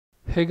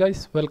Hey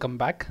guys, welcome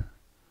back.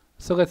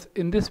 So guys,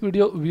 in this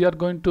video we are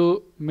going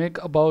to make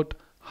about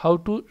how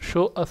to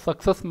show a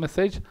success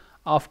message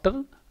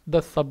after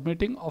the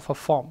submitting of a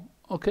form.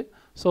 Okay,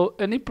 so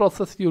any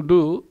process you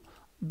do,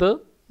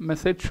 the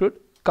message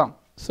should come.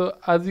 So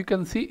as you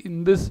can see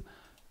in this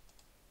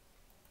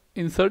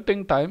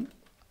inserting time,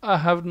 I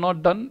have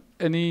not done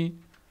any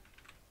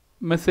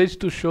message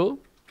to show.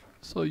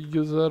 So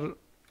user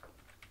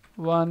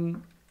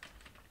 1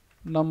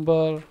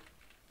 number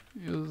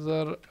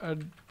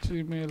user@gmail.com.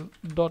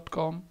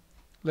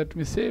 Let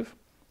me save.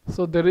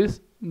 So there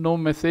is no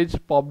message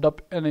popped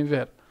up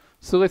anywhere.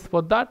 So guys,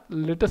 for that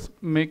let us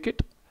make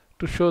it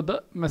to show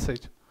the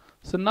message.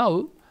 So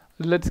now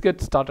let's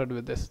get started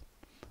with this.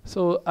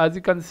 So as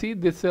you can see,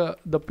 this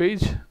the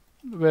page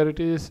where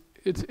it's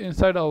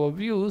inside our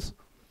views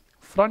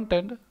front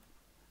end,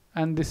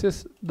 and this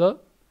is the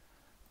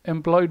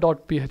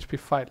employee.php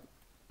file,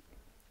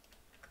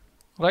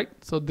 right?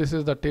 So this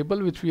is the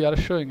table which we are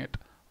showing it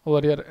over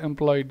here,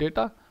 employee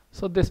data.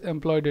 So this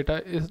employee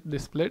data is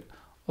displayed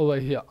over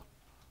here.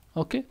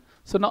 Okay,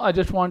 so now I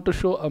just want to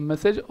show a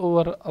message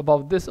over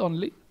above this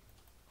only.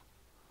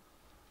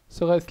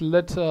 So guys,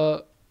 let's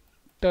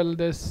tell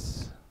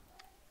this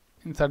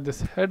inside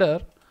this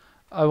header.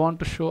 I want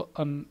to show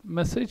a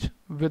message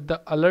with the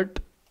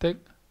alert thing,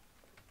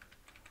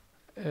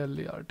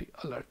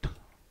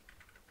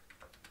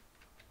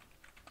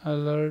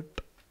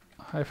 alert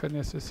hyphen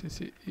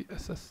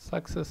SSCCESS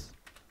success,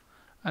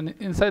 and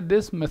inside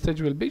this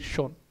message will be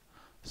shown.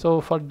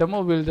 So for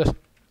demo we'll just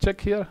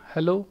check here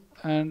hello,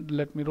 and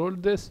let me roll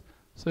this.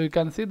 So you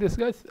can see this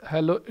guys,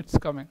 hello, it's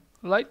coming,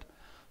 right?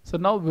 So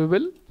now we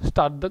will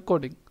start the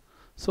coding.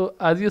 So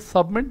as you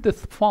submit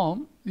this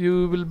form,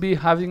 you will be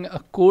having a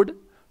code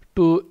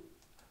to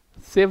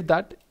save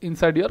that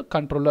inside your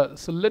controller.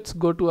 So let's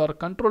go to our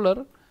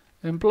controller,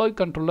 employee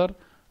controller,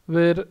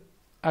 where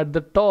at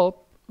the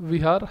top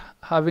we are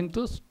having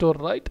to store,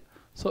 right?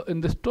 So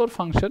in the store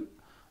function,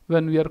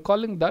 when we are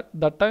calling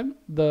that time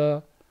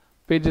the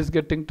page is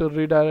getting to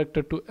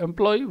redirected to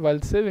employee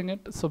while saving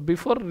it. So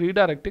before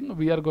redirecting,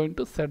 we are going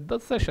to set the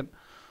session.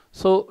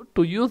 So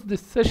to use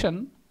this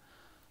session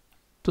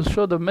to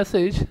show the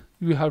message,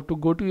 you have to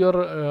go to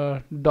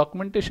your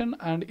documentation,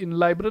 and in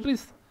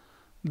libraries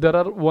there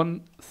are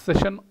one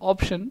session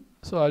option.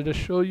 So I'll just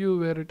show you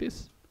where it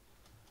is.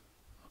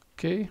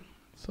 Okay,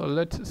 so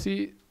let's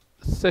see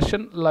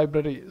session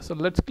library. So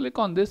let's click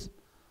on this.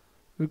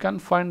 We can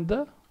find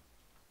the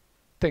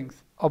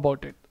things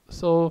about it.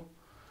 So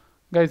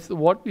guys,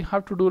 what we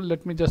have to do,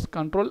 let me just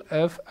control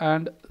F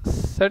and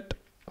set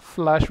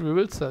flash we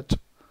will search.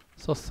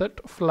 So set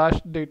flash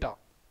data.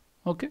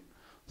 Okay,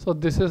 so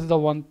this is the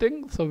one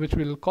thing, so which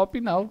we will copy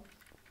now.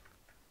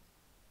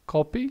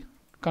 Copy,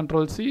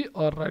 control C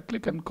or right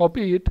click and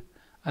copy it,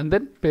 and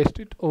then paste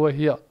it over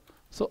here.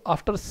 So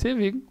after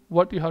saving,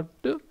 what you have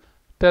to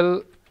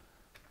tell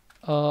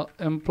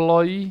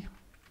employee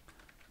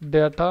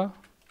data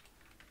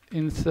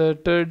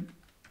inserted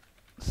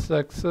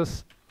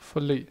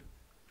successfully,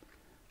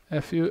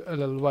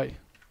 FULLY,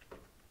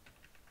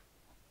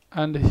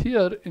 and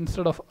here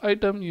instead of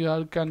item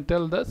you can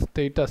tell the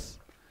status,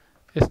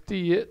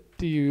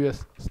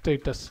 STATUS,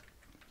 status.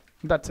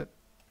 That's it.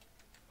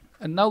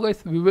 And now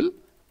guys, we will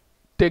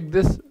take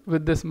this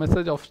with this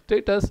message of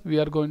status, we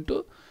are going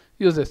to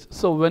use this.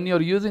 So when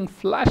you're using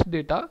flash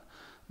data,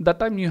 that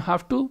time you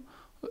have to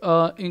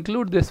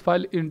include this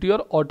file into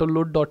your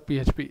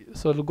autoload.php.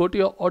 So go to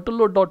your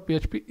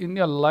autoload.php. In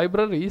your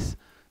libraries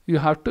you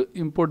have to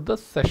import the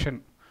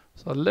session.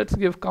 So let's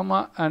give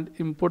comma and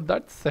import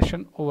that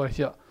session over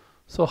here.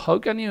 So how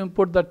can you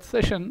import that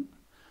session?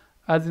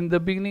 As in the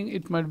beginning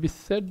it might be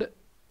said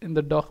in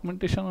the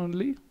documentation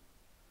only.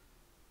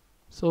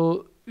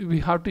 So we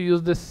have to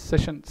use this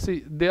session.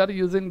 See, they are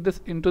using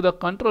this into the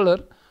controller,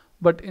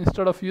 but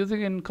instead of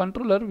using in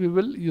controller we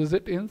will use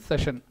it in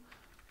session,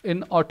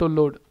 in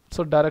autoload.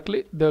 So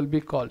directly they will be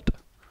called.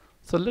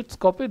 So let's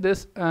copy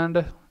this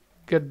and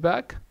get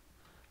back,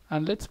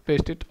 and let's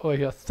paste it over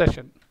here,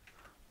 session.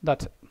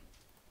 That's it.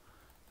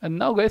 And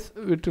now guys,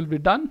 it will be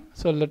done.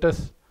 So let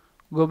us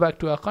go back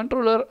to our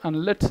controller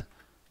and let's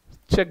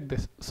check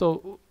this.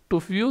 So to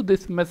view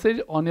this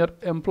message on your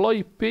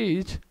employee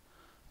page,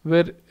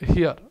 where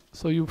here,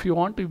 so if you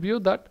want to view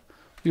that,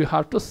 you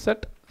have to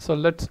set. So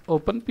let's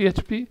open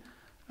PHP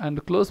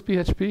and close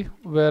PHP,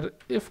 where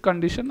if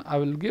condition I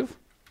will give.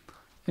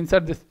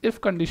 Inside this if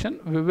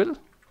condition we will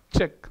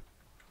check.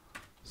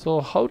 So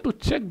how to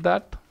check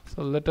that?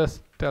 So let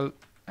us tell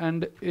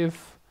and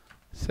if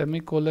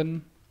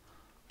semicolon.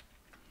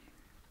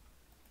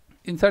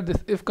 Inside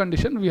this if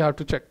condition we have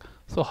to check.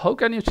 So how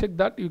can you check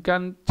that? You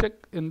can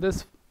check in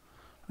this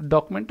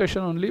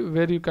documentation only,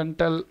 where you can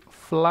tell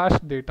flash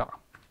data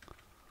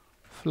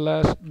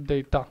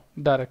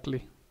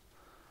directly.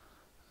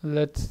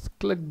 Let's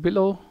click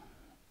below.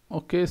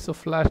 Okay, so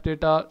flash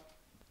data,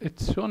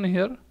 it's shown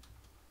here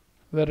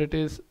where it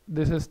is.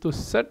 This is to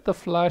set the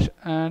flash,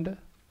 and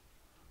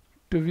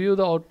to view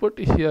the output,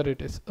 here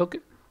it is. Okay,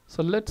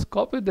 so let's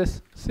copy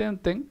this same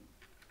thing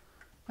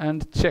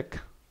and check.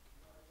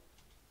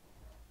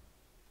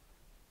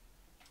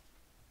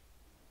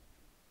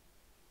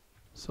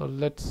 So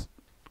let's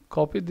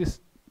copy this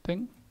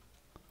thing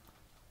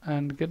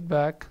and get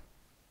back,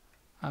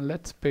 and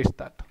let's paste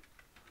that.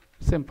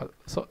 Simple.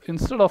 So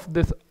instead of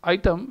this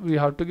item, we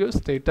have to give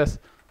status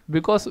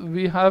because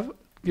we have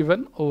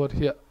given over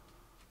here.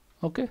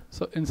 Okay,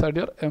 so inside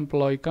your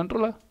employee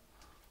controller,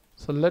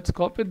 so let's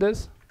copy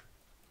this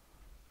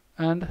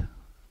and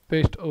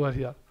paste over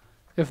here.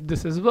 If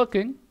this is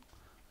working,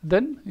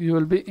 then you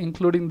will be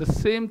including the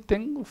same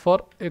thing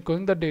for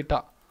echoing the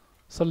data.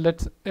 So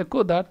let's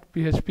echo that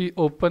PHP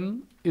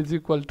open is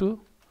equal to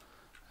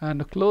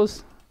and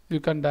close. You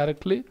can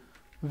directly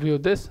view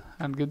this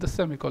and give the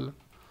semicolon.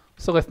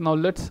 So guys, now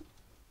let's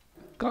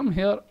come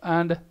here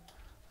and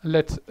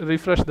let's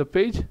refresh the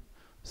page.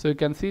 So you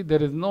can see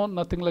there is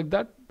nothing like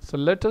that. So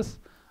let us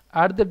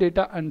add the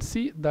data and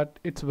see that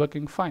it's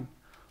working fine.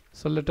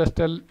 So let us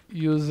tell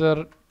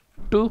user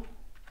 2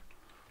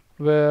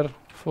 where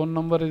phone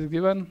number is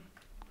given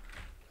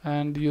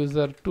and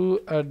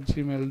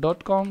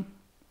user2@gmail.com.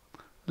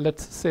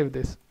 Let's save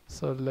this.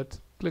 So let's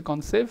click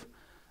on save.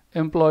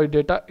 Employee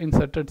data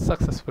inserted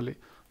successfully.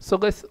 So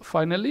guys,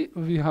 finally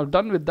we have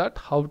done with that,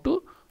 how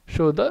to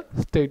show the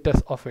status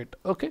of it.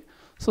 Okay,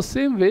 so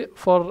same way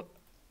for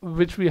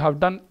which we have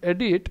done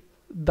edit,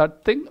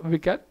 that thing we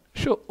can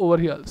show over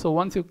here. So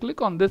once you click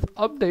on this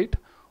update,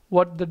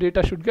 what the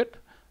data should get,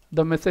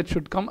 the message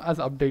should come as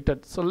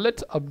updated. So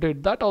let's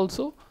update that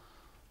also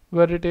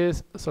where it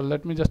is. So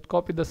let me just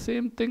copy the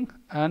same thing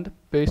and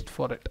paste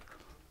for it.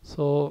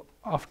 So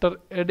after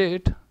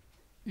edit,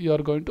 you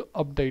are going to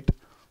update.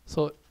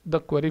 So the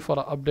query for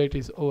update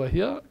is over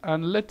here,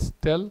 and let's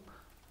tell,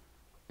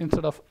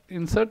 instead of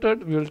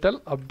inserted, we will tell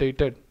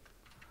updated.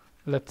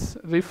 Let's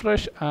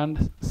refresh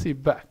and see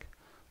back.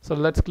 So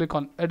let's click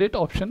on edit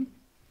option,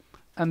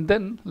 and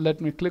then let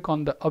me click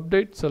on the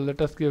update. So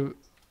let us give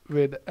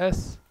with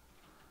S,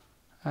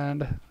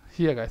 and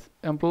here guys,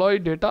 employee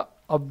data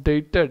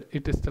updated,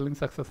 it is telling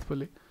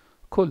successfully.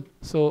 Cool.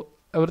 So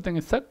everything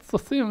is set. So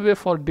same way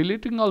for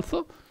deleting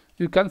also,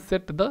 you can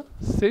set the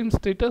same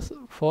status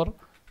for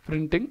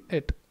printing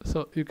it.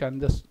 So you can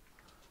just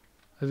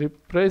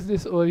replace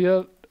this over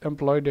here,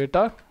 employee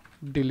data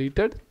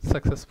deleted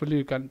successfully,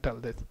 you can tell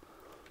this.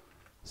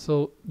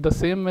 So the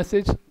same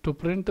message to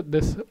print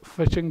this,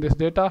 fetching this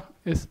data,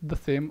 is the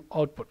same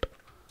output.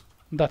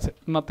 That's it,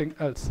 nothing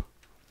else.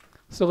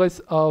 So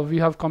guys, we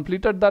have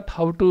completed that,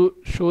 how to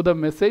show the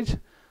message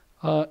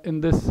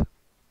in this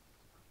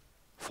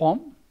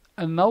form,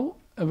 and now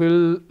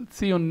we'll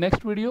see you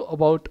next video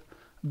about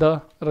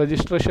the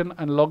registration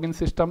and login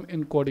system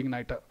in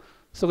Codeigniter.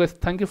 So guys,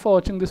 thank you for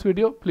watching this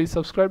video. Please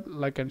subscribe,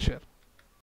 like and share.